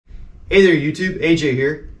Hey there YouTube, AJ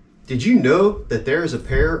here. Did you know that there is a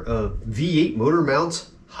pair of V8 motor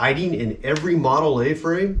mounts hiding in every Model A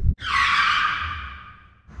frame?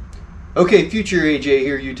 Okay, future AJ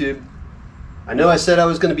here YouTube. I know I said I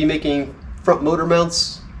was going to be making front motor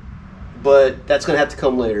mounts, but that's going to have to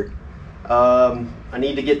come later. I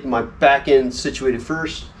need to get my back end situated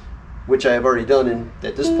first, which I have already done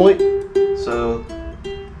at this point. So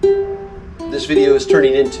this video is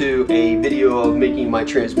turning into a video of making my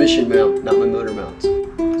transmission mount, not my motor mounts.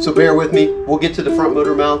 So bear with me. We'll get to the front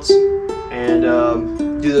motor mounts and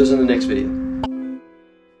do those in the next video.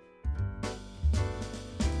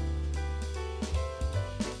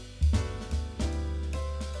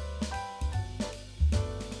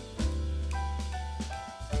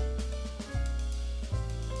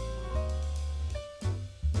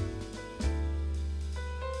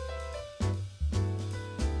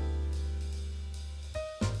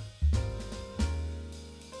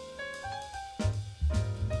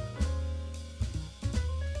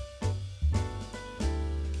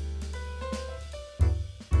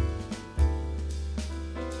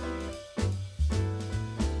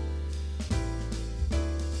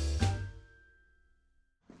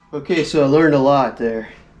 Okay, so I learned a lot there.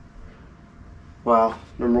 Wow.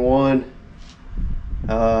 Number one,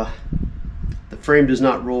 the frame does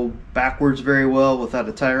not roll backwards very well without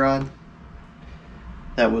a tie rod.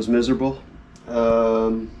 That was miserable.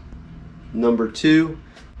 Number two,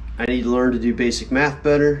 I need to learn to do basic math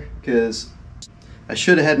better, because I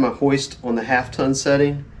should have had my hoist on the half-ton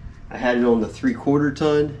setting. I had it on the 3/4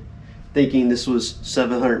 ton, thinking this was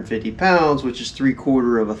 750 pounds, which is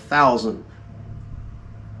 3/4 of 1,000.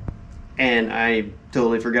 And I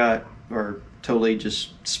totally forgot, or totally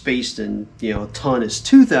just spaced, and a ton is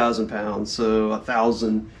 2,000 pounds, so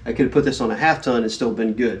 1,000, I could have put this on a half ton and still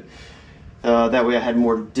been good. That way I had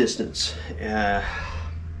more distance. I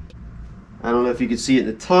don't know if you could see it in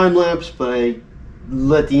the time lapse, but I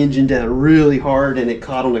let the engine down really hard and it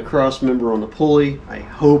caught on the cross member on the pulley. I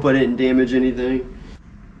hope I didn't damage anything.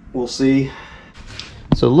 We'll see.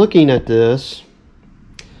 So looking at this,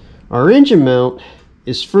 our engine mount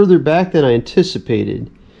is further back than I anticipated.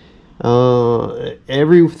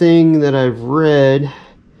 Everything that I've read,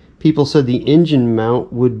 people said the engine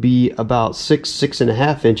mount would be about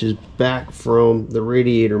 6.5 inches back from the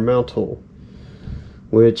radiator mount hole,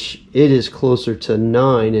 which it is closer to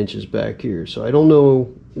 9 inches back here. So I don't know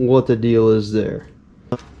what the deal is there.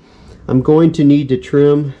 I'm going to need to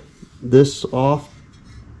trim this off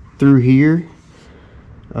through here.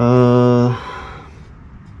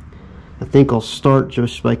 I think I'll start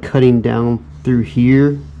just by cutting down through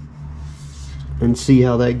here and see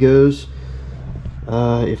how that goes.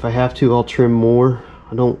 If I have to, I'll trim more.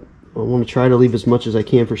 I want to try to leave as much as I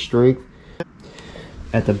can for strength.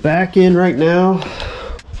 At the back end right now,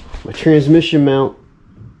 my transmission mount,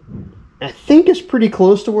 I think it's pretty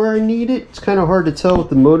close to where I need it. It's kind of hard to tell with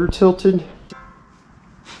the motor tilted.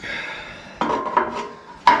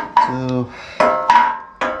 So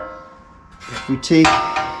if we take,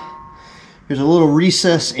 there's a little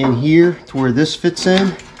recess in here to where this fits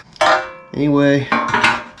in. Anyway,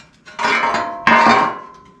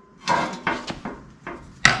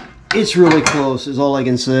 it's really close is all I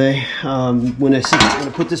can say. When I sit, I'm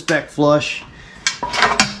going to put this back flush.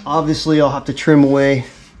 Obviously I'll have to trim away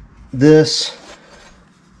this.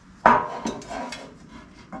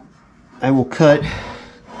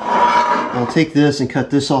 I'll take this and cut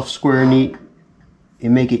this off square and neat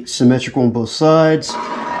and make it symmetrical on both sides.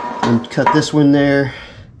 And cut this one there,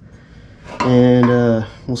 and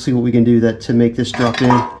we'll see what we can do to make this drop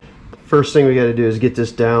in. First thing we got to do is get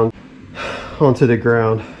this down onto the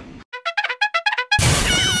ground.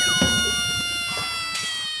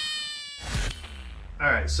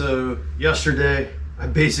 Alright, so yesterday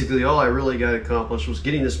all I really got accomplished was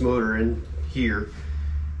getting this motor in here,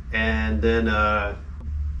 and then a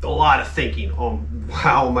lot of thinking on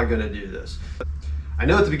how am I going to do this. I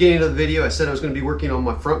know at the beginning of the video I said I was going to be working on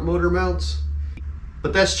my front motor mounts,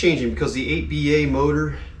 but that's changing because the 8BA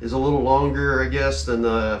motor is a little longer, I guess, than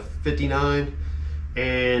the 59,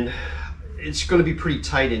 and it's going to be pretty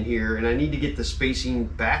tight in here, and I need to get the spacing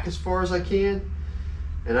back as far as I can,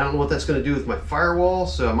 and I don't know what that's going to do with my firewall,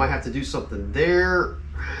 so I might have to do something there.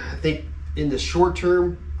 I think in the short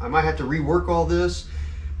term I might have to rework all this,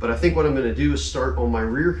 but I think what I'm going to do is start on my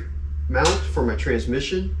rear mount for my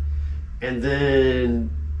transmission, and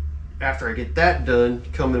then after I get that done,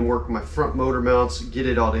 come and work my front motor mounts, get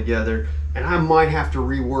it all together. And I might have to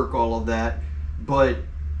rework all of that, but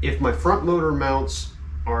if my front motor mounts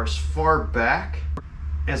are as far back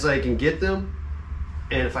as I can get them,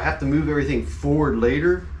 And if I have to move everything forward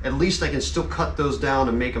later, at least I can still cut those down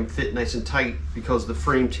and make them fit nice and tight, because the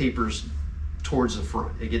frame tapers towards the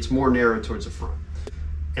front. It gets more narrow towards the front.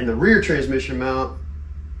 And the rear transmission mount,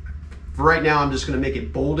 for right now, I'm just going to make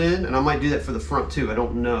it bolt in, and I might do that for the front too. I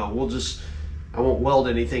don't know. I won't weld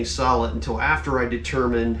anything solid until after I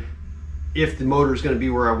determine if the motor is going to be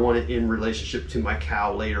where I want it in relationship to my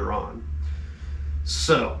cow later on.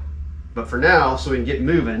 So, but for now, so we can get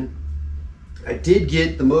moving, I did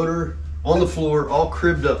get the motor on the floor all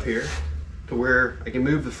cribbed up here to where I can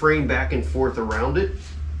move the frame back and forth around it.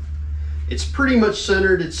 It's pretty much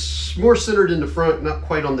centered. It's more centered in the front, not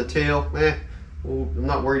quite on the tail. Well, I'm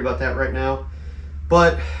not worried about that right now,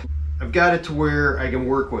 but I've got it to where I can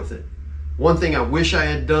work with it. One thing I wish I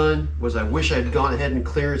had done was I wish I had gone ahead and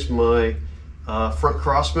clearanced my front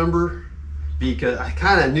cross member, because I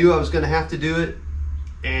kind of knew I was going to have to do it,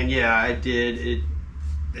 and yeah, I did.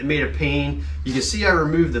 It made a pain. You can see I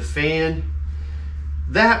removed the fan.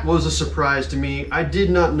 That was a surprise to me. I did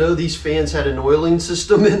not know these fans had an oiling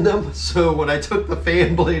system in them, so when I took the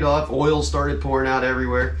fan blade off, oil started pouring out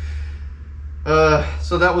everywhere.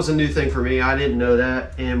 So that was a new thing for me. I didn't know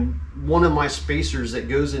that, and one of my spacers that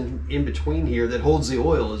goes in between here that holds the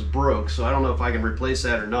oil is broke, so I don't know if I can replace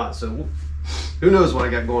that or not. So who knows what I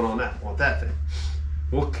got going on that thing.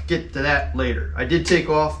 We'll get to that later. I did take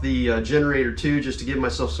off the generator too, just to give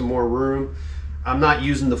myself some more room. I'm not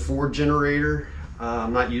using the Ford generator.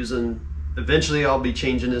 Eventually I'll be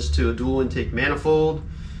changing this to a dual intake manifold,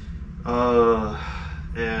 and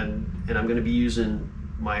I'm going to be using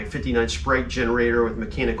my 59 Sprite generator with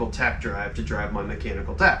mechanical tack drive to drive my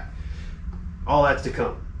mechanical tack. All that's to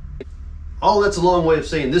come. All that's a long way of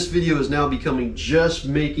saying this video is now becoming just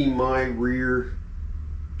making my rear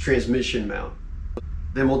transmission mount.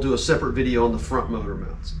 Then we'll do a separate video on the front motor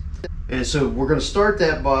mounts. And so we're going to start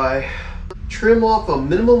that by trim off a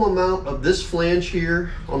minimum amount of this flange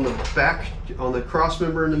here on the back, on the cross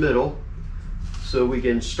member in the middle, so we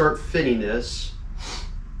can start fitting this.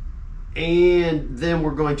 And then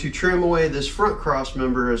we're going to trim away this front cross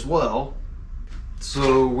member as well,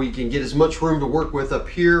 so we can get as much room to work with up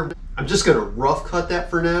here. I'm just going to rough cut that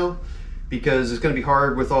for now, because it's going to be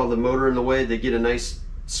hard with all the motor in the way to get a nice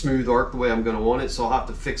smooth arc the way I'm going to want it. So I'll have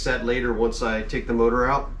to fix that later once I take the motor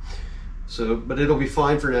out. So, but it'll be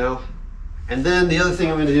fine for now. And then the other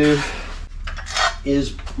thing I'm going to do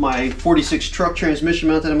is my 46 truck transmission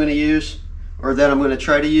mount that I'm going to use, or that I'm going to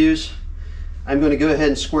try to use. I'm going to go ahead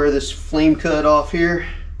and square this flame cut off here,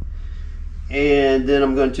 and then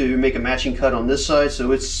I'm going to make a matching cut on this side,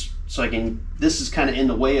 so I can, this is kind of in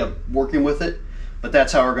the way of working with it, but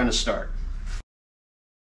that's how we're going to start.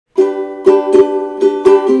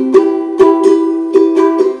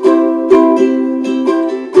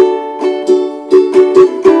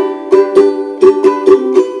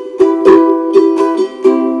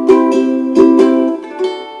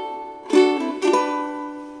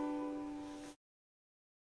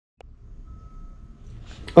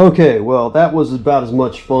 Okay, well, that was about as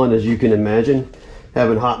much fun as you can imagine,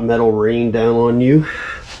 having hot metal rain down on you.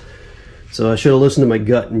 So I should have listened to my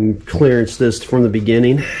gut and clearance this from the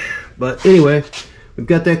beginning. But anyway, we've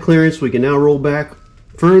got that clearance. We can now roll back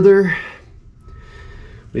further.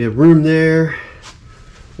 We have room there.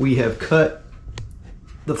 We have cut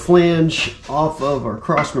the flange off of our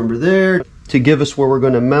cross member there to give us where we're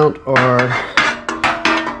going to mount our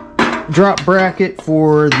drop bracket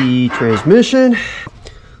for the transmission.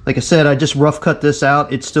 Like I said, I just rough cut this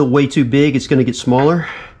out. It's still way too big. It's going to get smaller.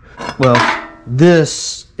 Well,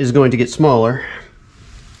 this is going to get smaller.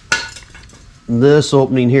 This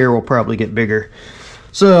opening here will probably get bigger.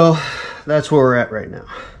 So that's where we're at right now.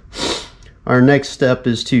 Our next step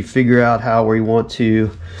is to figure out how we want to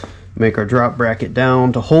make our drop bracket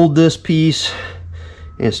down to hold this piece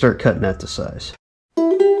and start cutting that to size.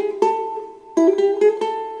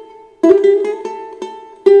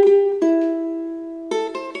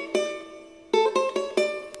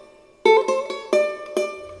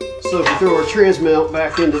 So if we throw our trans mount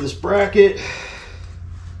back into this bracket,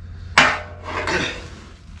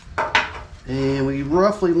 and we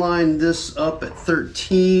roughly line this up at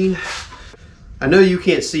 13. I know you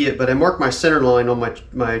can't see it, but I marked my center line on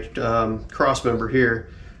my cross member here,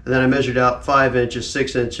 and then I measured out 5 inches,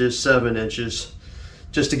 6 inches, 7 inches,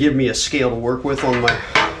 just to give me a scale to work with on my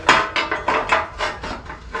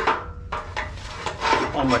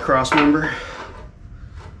cross member.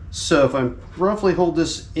 So if I roughly hold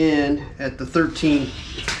this in at the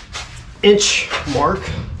 13-inch mark,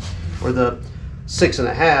 or the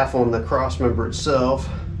 6.5 on the cross member itself.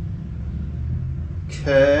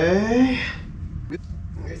 Okay.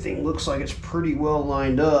 Everything looks like it's pretty well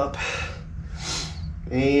lined up.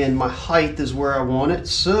 and my height is where I want it,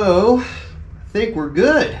 so I think we're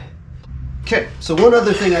good. Okay, so one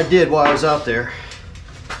other thing I did while I was out there,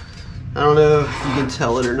 I don't know if you can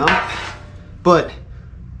tell it or not, but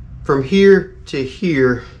from here to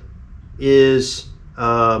here is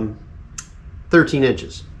 13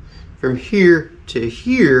 inches. From here to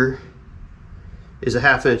here is a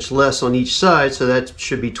 ½ inch less on each side, so that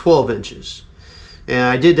should be 12 inches. And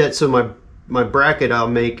I did that so my bracket I'll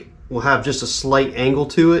make will have just a slight angle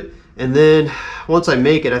to it. And then once I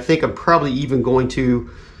make it, I think I'm probably even going to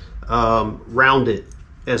round it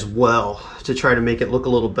as well to try to make it look a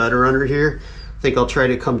little better under here. I think I'll try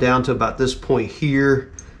to come down to about this point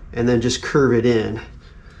here and then just curve it in.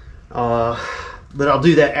 But I'll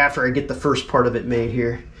do that after I get the first part of it made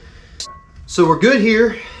here. So we're good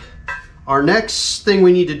here. Our next thing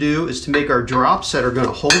we need to do is to make our drops that are going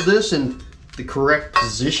to hold this in the correct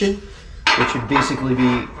position, which would basically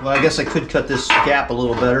be, well, I guess I could cut this gap a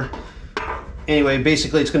little better. Anyway,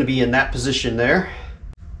 basically it's going to be in that position there.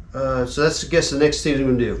 So that's, I guess, the next thing I'm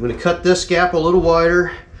going to do. I'm going to cut this gap a little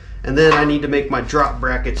wider, and then I need to make my drop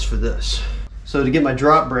brackets for this. So to get my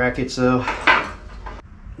drop brackets, though, I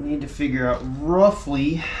need to figure out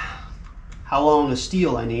roughly how long of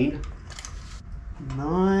steel I need.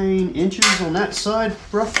 9 inches on that side,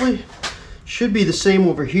 roughly. Should be the same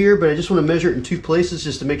over here, but I just want to measure it in 2 places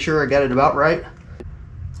just to make sure I got it about right.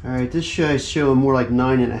 All right, this is showing more like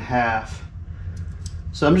 9.5.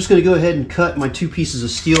 So I'm just going to go ahead and cut my 2 pieces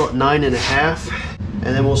of steel at 9.5,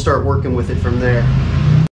 and then we'll start working with it from there.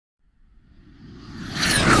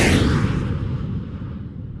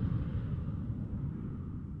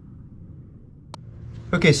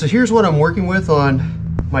 Okay, so here's what I'm working with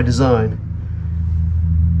on my design.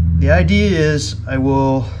 The idea is I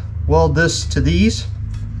will weld this to these.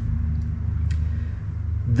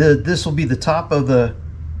 This will be the top of the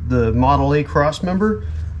Model A cross member.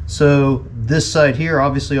 So this side here,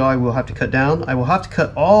 obviously I will have to cut down. I will have to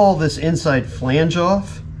cut all this inside flange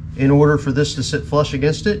off in order for this to sit flush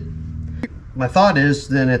against it. My thought is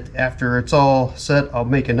then after it's all set, I'll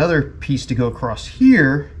make another piece to go across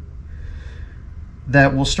here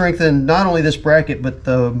that will strengthen not only this bracket but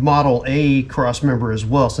the Model A cross member as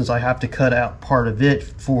well, since I have to cut out part of it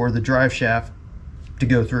for the drive shaft to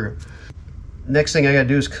go through. Next thing I gotta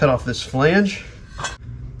do is cut off this flange.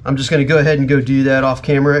 I'm just gonna go ahead and go do that off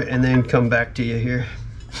camera and then come back to you here.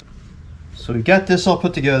 So we've got this all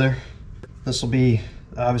put together. This will be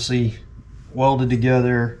obviously welded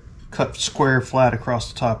together, cut square flat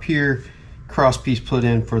across the top here, cross piece put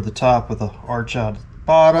in for the top with an arch out at the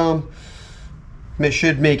bottom. It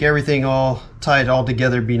should make everything all tied all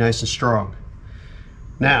together, be nice and strong.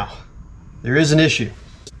 Now, there is an issue.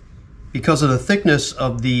 Because of the thickness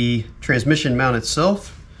of the transmission mount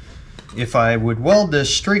itself, if I would weld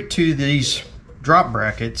this straight to these drop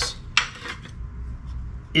brackets,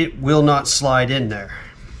 it will not slide in there.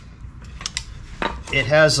 It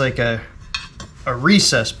has like a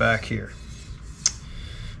recess back here.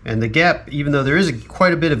 And the gap, even though there is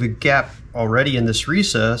quite a bit of a gap already in this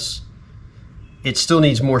recess, it still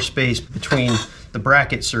needs more space between the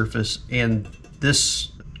bracket surface and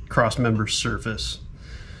this cross member surface.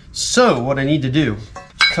 So what I need to do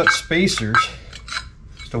is cut spacers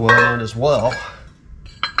to weld in as well.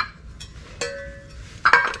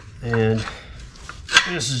 And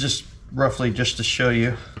this is just roughly just to show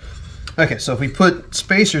you. Okay, so if we put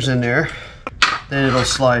spacers in there, then it'll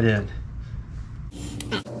slide in.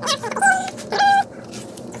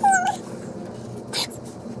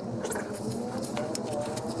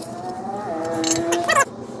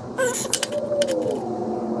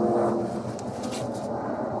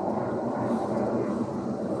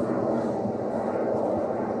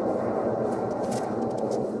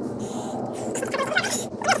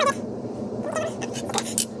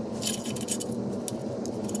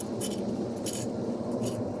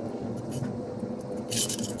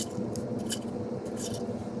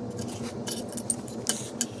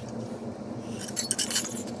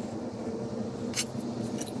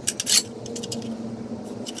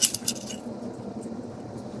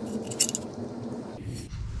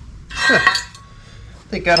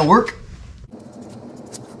 I think that'll work.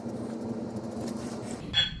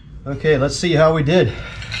 Okay, let's see how we did.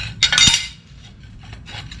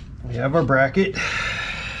 We have our bracket.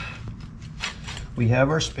 We have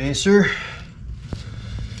our spacer.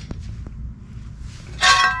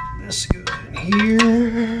 This goes in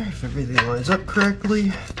here, if everything lines up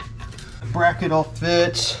correctly. The bracket all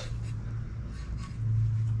fits.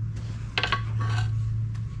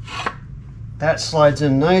 That slides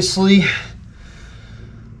in nicely.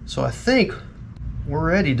 So I think we're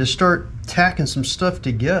ready to start tacking some stuff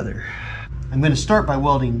together. I'm going to start by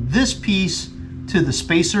welding this piece to the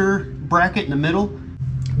spacer bracket in the middle,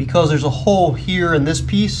 because there's a hole here in this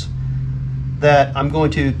piece that I'm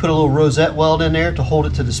going to put a little rosette weld in there to hold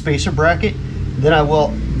it to the spacer bracket. Then I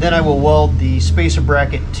will weld the spacer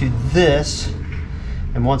bracket to this,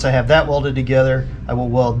 and once I have that welded together, I will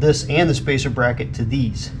weld this and the spacer bracket to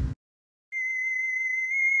these.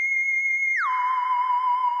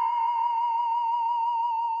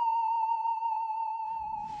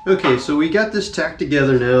 Okay, so we got this tacked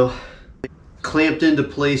together now, clamped into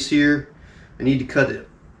place here. I need to cut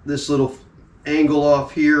this little angle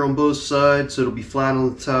off here on both sides so it'll be flat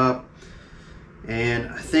on the top. And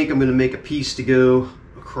I think I'm going to make a piece to go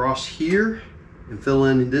across here and fill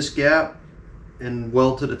in this gap and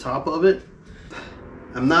weld to the top of it.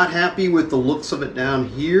 I'm not happy with the looks of it down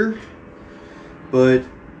here, but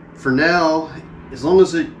for now, as long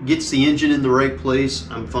as it gets the engine in the right place,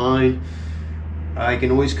 I'm fine. I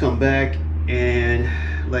can always come back and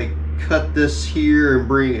like cut this here and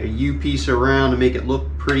bring a U piece around to make it look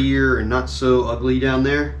prettier and not so ugly down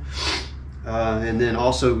there. And then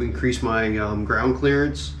also increase my ground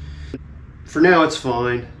clearance. For now it's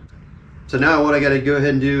fine. So now what I got to go ahead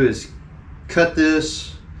and do is cut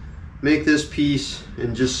this, make this piece,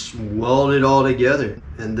 and just weld it all together.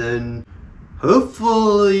 And then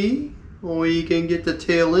hopefully we can get the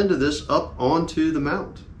tail end of this up onto the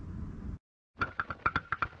mount.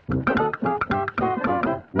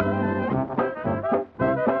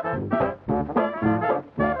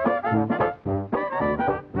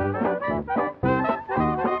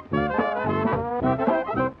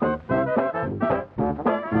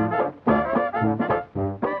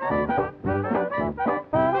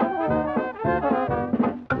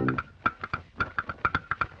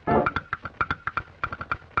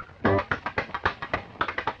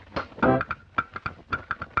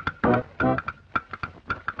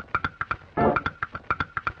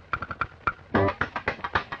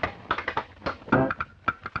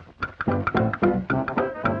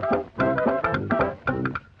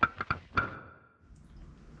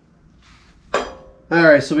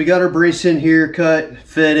 Alright, so we got our brace in here, cut,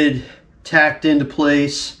 fitted, tacked into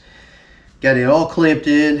place. Got it all clamped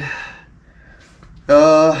in.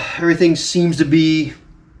 Everything seems to be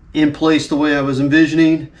in place the way I was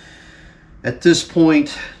envisioning. At this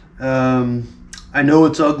point, I know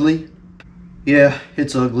it's ugly. Yeah,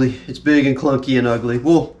 it's ugly. It's big and clunky and ugly.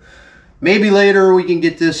 Well, maybe later we can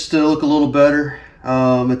get this to look a little better.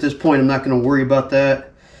 At this point, I'm not going to worry about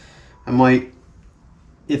that. I might,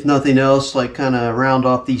 if nothing else, like kind of round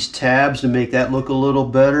off these tabs to make that look a little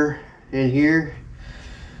better in here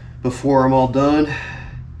before I'm all done.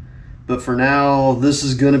 But for now, this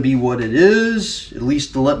is going to be what it is, at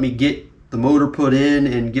least to let me get the motor put in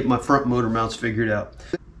and get my front motor mounts figured out.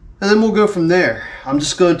 And then we'll go from there. I'm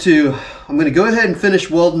going to go ahead and finish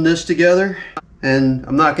welding this together. And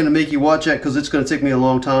I'm not going to make you watch that because it's going to take me a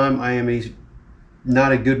long time. I am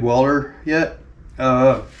not a good welder yet.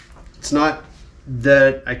 It's not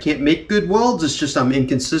that I can't make good welds, it's just I'm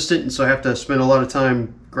inconsistent, and so I have to spend a lot of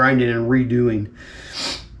time grinding and redoing.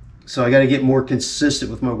 So I got to get more consistent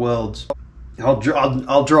with my welds. I'll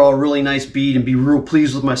draw a really nice bead and be real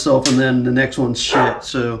pleased with myself, and then the next one's shit.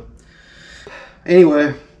 So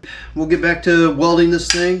anyway, we'll get back to welding this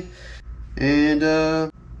thing, and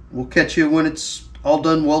we'll catch you when it's all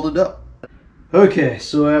done welded up. Okay,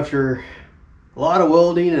 so after a lot of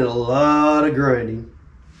welding and a lot of grinding,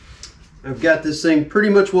 I've got this thing pretty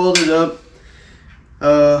much welded up.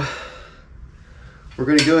 We're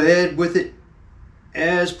going to go ahead with it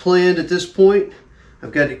as planned at this point.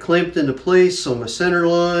 I've got it clamped into place on my center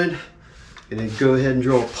line. I'm going to go ahead and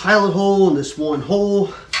drill a pilot hole in this one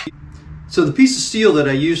hole. So the piece of steel that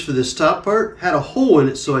I used for this top part had a hole in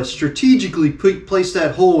it, so I strategically placed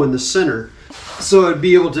that hole in the center so I'd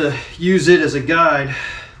be able to use it as a guide.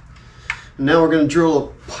 And now we're going to drill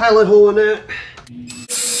a pilot hole in that.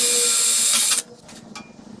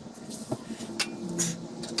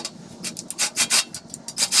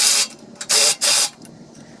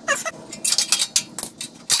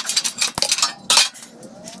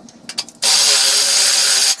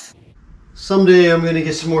 Someday I'm going to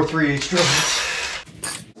get some more 3/8 drill bits.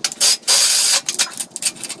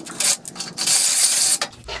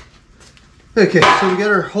 Okay, so we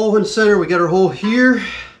got our hole in the center, we got our hole here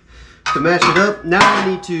to match it up. Now I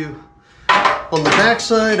need to, on the back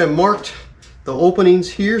side, I marked the openings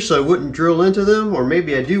here so I wouldn't drill into them, or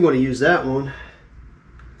maybe I do want to use that one.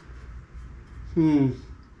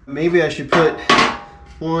 Maybe I should put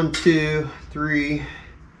 1, 2, 3.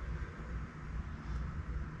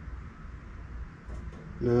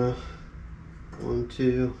 No, 1,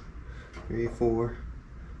 2, 3, 4,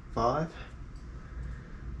 5.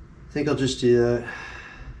 I think I'll just do that.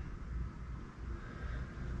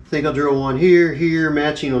 I think I'll drill one here, here,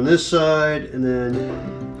 matching on this side, and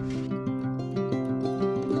then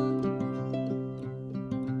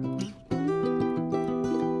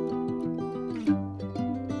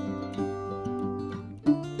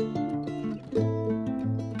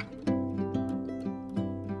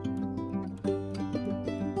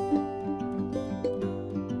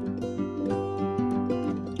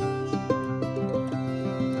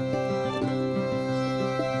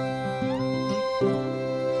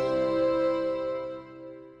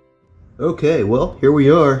okay, well, here we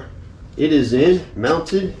are. It is in,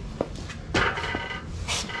 mounted,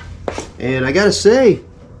 and I gotta say,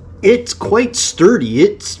 it's quite sturdy.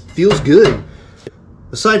 It feels good.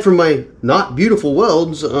 Aside from my not beautiful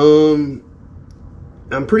welds, I'm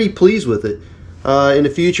pretty pleased with it. In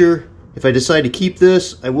the future, if I decide to keep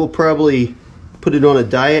this, I will probably put it on a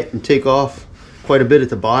diet and take off quite a bit at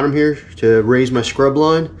the bottom here to raise my scrub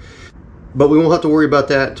line. But we won't have to worry about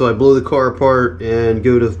that until I blow the car apart and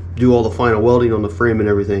go to do all the final welding on the frame and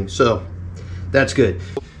everything. So that's good.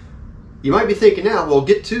 You might be thinking now, well,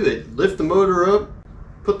 get to it. Lift the motor up,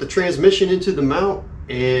 put the transmission into the mount,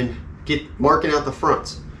 and get marking out the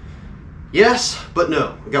fronts. Yes, but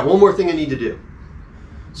no. I got one more thing I need to do.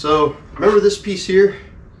 So remember this piece here?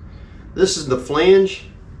 This is the flange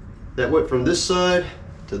that went from this side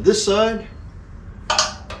to this side.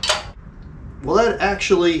 Well, that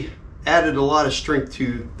actually added a lot of strength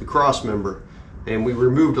to the cross member, and we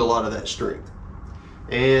removed a lot of that strength.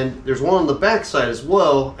 And there's one on the back side as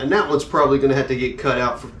well, and that one's probably going to have to get cut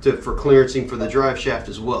out for clearancing for the drive shaft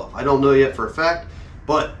as well. I don't know yet for a fact,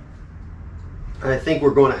 but I think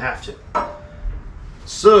we're going to have to.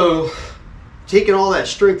 So taking all that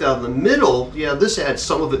strength out of the middle, yeah, this adds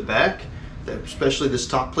some of it back, especially this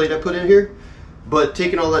top plate I put in here, but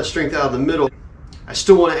taking all that strength out of the middle, I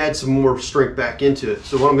still want to add some more strength back into it.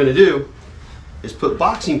 So what I'm going to do is put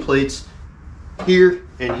boxing plates here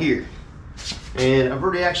and here. And I've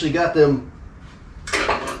already actually got them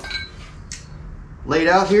laid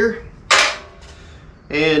out here.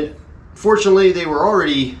 And fortunately, they were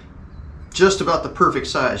already just about the perfect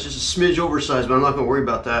size, just a smidge oversized, but I'm not going to worry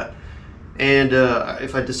about that. And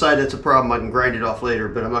if I decide that's a problem, I can grind it off later,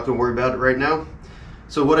 but I'm not going to worry about it right now.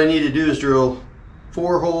 So what I need to do is drill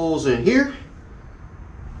 4 holes in here,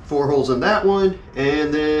 4 holes in that one,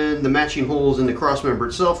 and then the matching holes in the cross member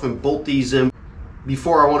itself, and bolt these in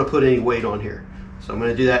before I want to put any weight on here. So I'm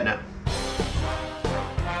going to do that now.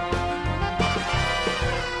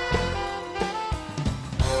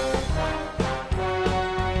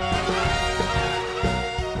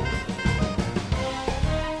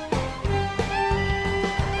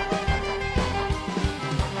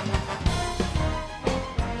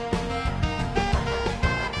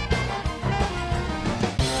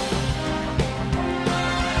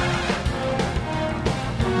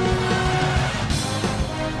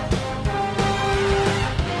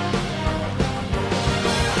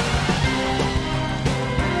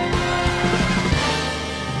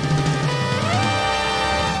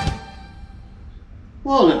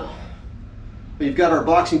 Well, now we've got our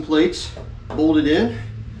boxing plates bolted in.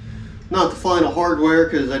 Not the final hardware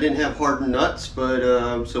because I didn't have hardened nuts,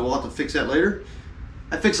 but so we'll have to fix that later.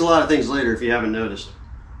 I fix a lot of things later if you haven't noticed.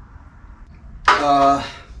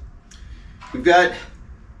 We've got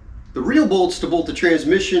the real bolts to bolt the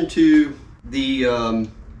transmission to the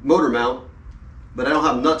motor mount, but I don't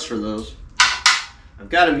have nuts for those. I've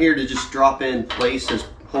got them here to just drop in place as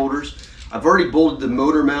holders. I've already bolted the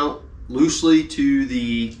motor mount loosely to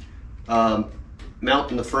the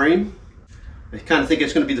mount in the frame. I kind of think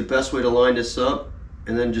it's going to be the best way to line this up,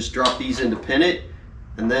 and then just drop these in to pin it,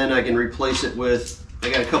 and then I can replace it with, I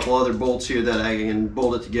got a couple other bolts here that I can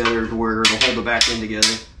bolt it together to where it'll hold the back end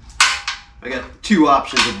together. I got 2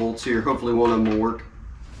 options of bolts here. Hopefully one of them will work.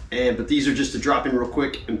 But these are just to drop in real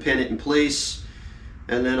quick and pin it in place,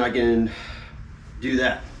 and then I can do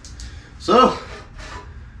that. So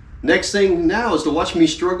next thing now is to watch me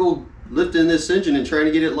struggle lifting this engine and trying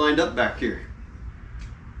to get it lined up back here.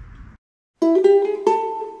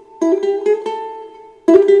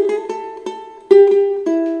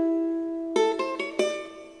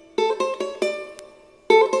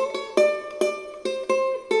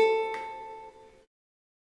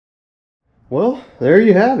 Well, there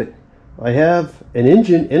you have it. I have an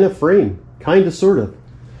engine in a frame, kind of, sort of.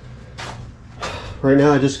 Right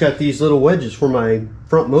now I just got these little wedges for my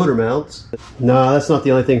front motor mounts. No, that's not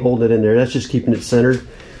the only thing holding it in there. That's just keeping it centered.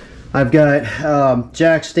 I've got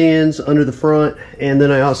jack stands under the front, and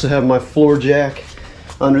then I also have my floor jack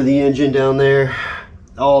under the engine down there,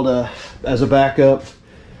 all as a backup.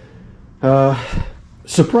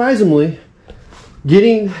 surprisingly,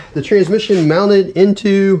 getting the transmission mounted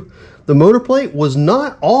into the motor plate was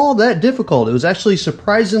not all that difficult. It was actually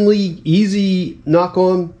surprisingly easy, knock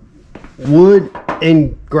on wood,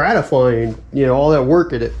 and gratifying. You know, all that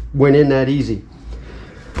work it went in that easy.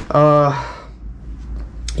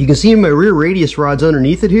 You can see my rear radius rods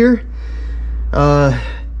underneath it here.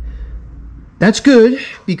 That's good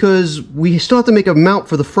because we still have to make a mount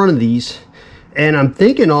for the front of these, and I'm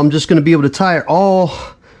thinking I'm just going to be able to tie it all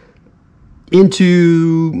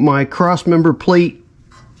into my crossmember plate,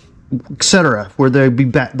 etc., where they'll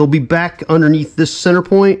be back underneath this center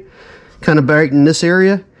point, kind of back in this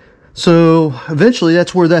area. So eventually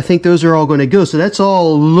that's where I think those are all going to go. So that's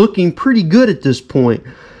all looking pretty good at this point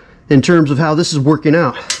in terms of how this is working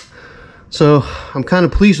out. So I'm kind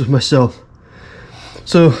of pleased with myself.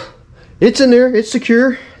 So it's in there, it's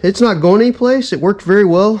secure, it's not going anyplace, it worked very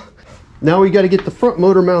well. Now we got to get the front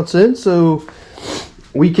motor mounts in so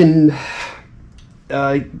we can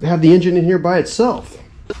have the engine in here by itself.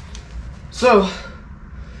 So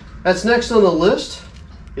that's next on the list,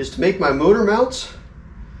 is to make my motor mounts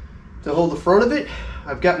to hold the front of it.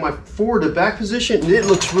 I've got my forward to back position and it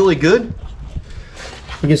looks really good.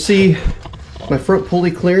 You can see my front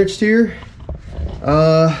pulley clearance here.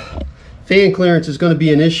 Fan clearance is going to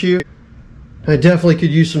be an issue. I definitely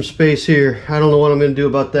could use some space here. I don't know what I'm going to do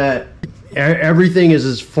about that. Everything is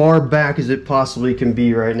as far back as it possibly can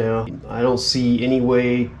be right now. I don't see any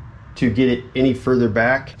way to get it any further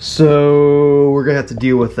back. So we're going to have to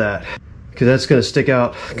deal with that, because that's going to stick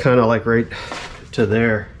out kind of like right to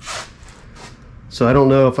there. So I don't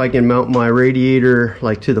know if I can mount my radiator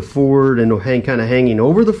like to the forward and kind of hanging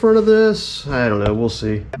over the front of this. I don't know, we'll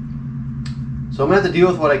see. So I'm gonna have to deal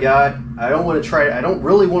with what I got. I don't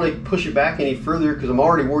really want to push it back any further because I'm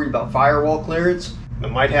already worried about firewall clearance. I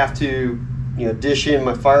might have to, you know, dish in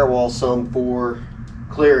my firewall some for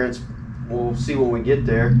clearance. We'll see when we get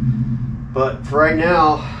there. But for right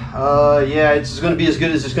now, yeah, it's gonna be as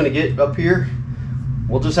good as it's gonna get up here.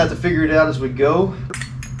 We'll just have to figure it out as we go.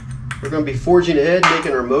 We're going to be forging ahead,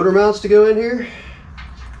 making our motor mounts to go in here.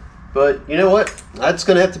 But you know what? That's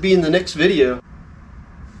going to have to be in the next video.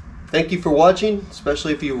 Thank you for watching,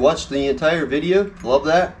 especially if you watched the entire video. Love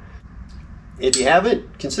that. If you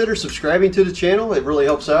haven't, consider subscribing to the channel. It really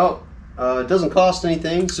helps out. It doesn't cost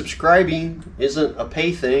anything. Subscribing isn't a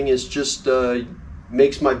pay thing. It's just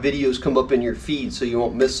makes my videos come up in your feed so you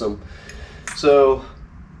won't miss them. So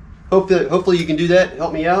hopefully you can do that.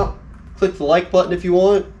 Help me out. Click the like button if you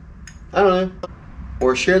want. I don't know,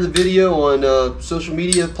 or share the video on social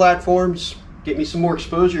media platforms. Get me some more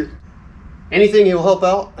exposure. Anything will help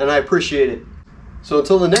out, and I appreciate it. So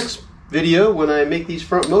until the next video, when I make these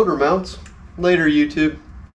front motor mounts, later YouTube.